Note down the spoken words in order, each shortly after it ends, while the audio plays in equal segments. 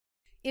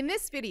In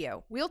this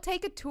video, we'll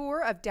take a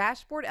tour of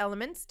dashboard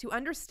elements to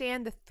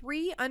understand the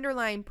 3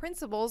 underlying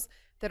principles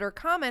that are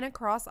common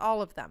across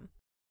all of them.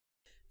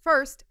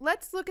 First,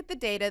 let's look at the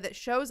data that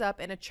shows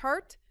up in a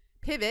chart,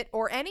 pivot,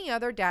 or any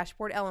other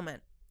dashboard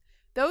element.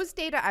 Those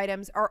data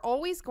items are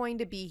always going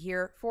to be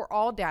here for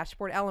all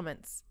dashboard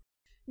elements.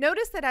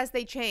 Notice that as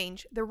they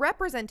change, the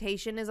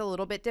representation is a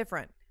little bit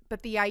different,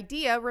 but the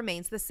idea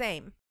remains the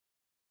same.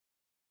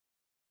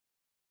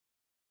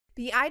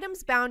 The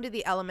items bound to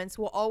the elements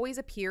will always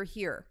appear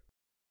here.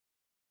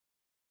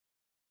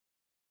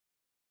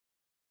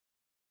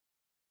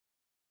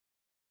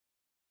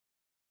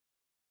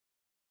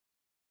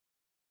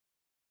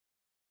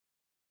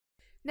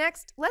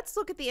 Next, let's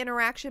look at the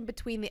interaction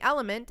between the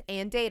element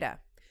and data.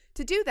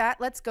 To do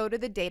that, let's go to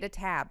the Data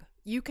tab.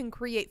 You can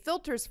create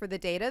filters for the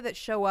data that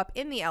show up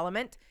in the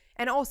element,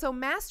 and also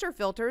master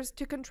filters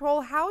to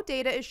control how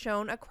data is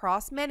shown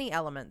across many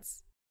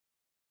elements.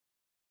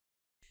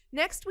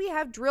 Next, we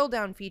have drill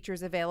down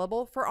features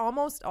available for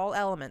almost all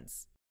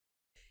elements.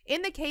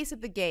 In the case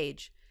of the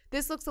gauge,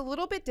 this looks a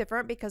little bit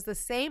different because the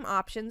same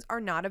options are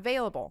not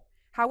available.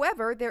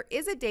 However, there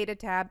is a data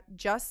tab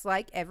just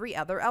like every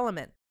other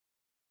element.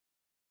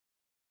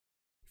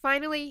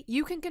 Finally,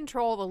 you can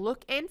control the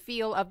look and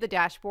feel of the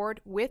dashboard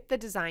with the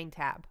Design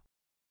tab.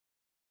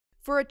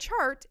 For a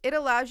chart, it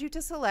allows you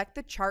to select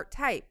the chart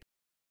type.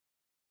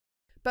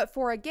 But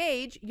for a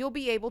gauge, you'll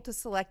be able to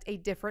select a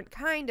different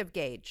kind of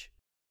gauge.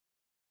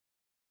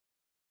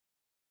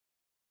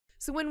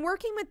 So when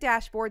working with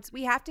dashboards,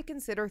 we have to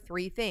consider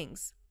 3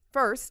 things.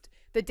 First,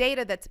 the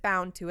data that's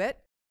bound to it.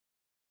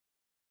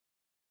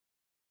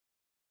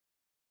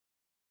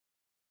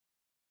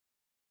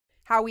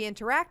 How we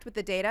interact with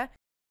the data,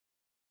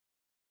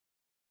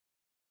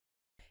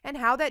 and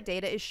how that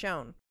data is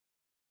shown.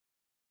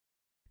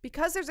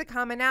 Because there's a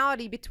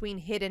commonality between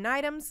hidden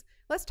items,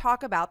 let's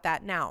talk about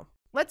that now.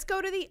 Let's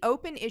go to the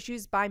Open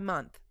Issues by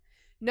Month.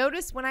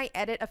 Notice when I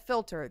edit a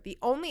filter, the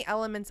only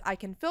elements I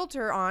can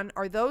filter on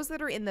are those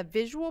that are in the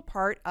visual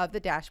part of the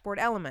dashboard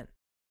element.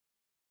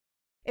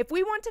 If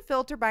we want to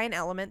filter by an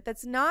element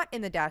that's not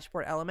in the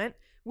dashboard element,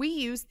 we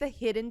use the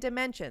hidden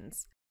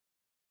dimensions.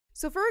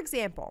 So for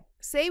example,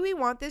 say we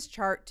want this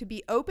chart to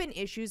be Open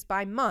Issues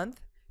by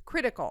Month,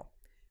 critical.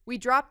 We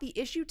drop the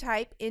issue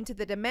type into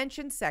the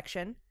Dimensions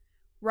section,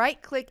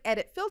 right-click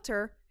Edit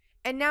Filter,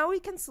 and now we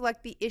can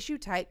select the issue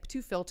type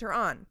to filter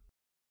on.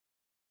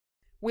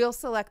 We'll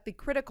select the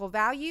critical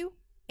value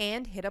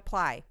and hit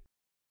Apply.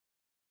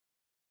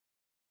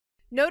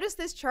 Notice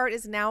this chart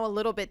is now a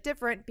little bit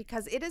different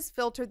because it has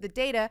filtered the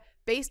data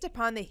based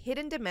upon the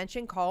hidden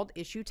dimension called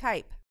issue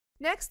type.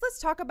 Next, let's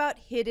talk about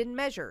hidden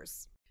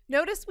measures.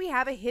 Notice we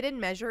have a hidden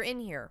measure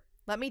in here.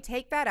 Let me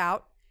take that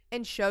out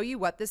and show you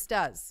what this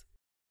does.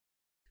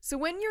 So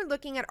when you're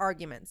looking at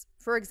arguments,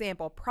 for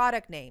example,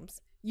 product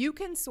names, you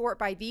can sort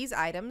by these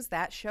items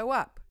that show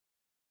up,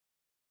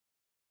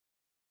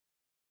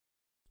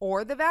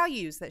 or the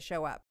values that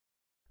show up.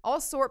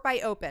 I'll sort by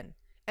open,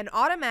 and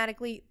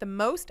automatically the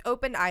most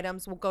opened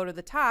items will go to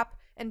the top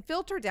and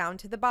filter down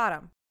to the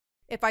bottom.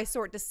 If I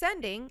sort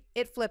descending,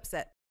 it flips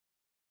it.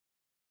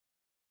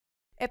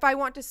 If I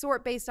want to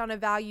sort based on a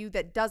value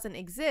that doesn't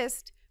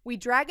exist, we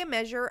drag a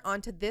measure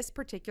onto this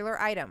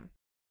particular item.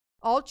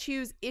 I'll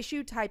choose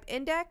Issue Type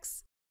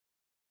Index,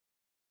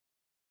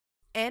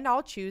 and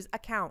I'll choose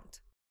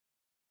Account.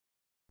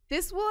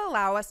 This will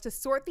allow us to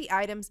sort the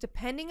items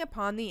depending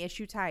upon the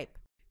issue type.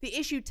 The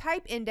issue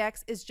type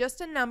index is just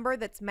a number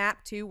that's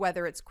mapped to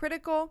whether it's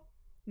critical,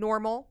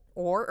 normal,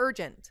 or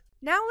urgent.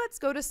 Now let's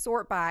go to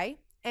Sort By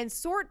and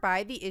sort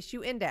by the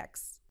issue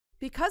index.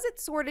 Because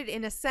it's sorted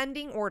in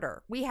ascending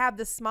order, we have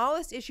the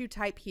smallest issue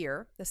type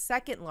here, the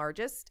second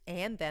largest,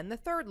 and then the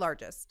third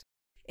largest.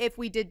 If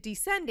we did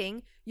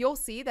descending, you'll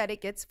see that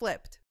it gets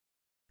flipped.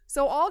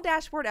 So all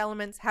dashboard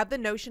elements have the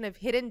notion of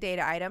hidden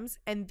data items,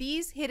 and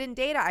these hidden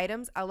data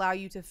items allow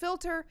you to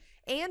filter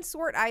and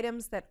sort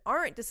items that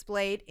aren't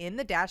displayed in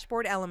the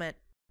dashboard element.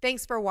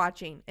 Thanks for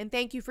watching, and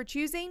thank you for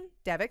choosing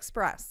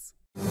DevExpress.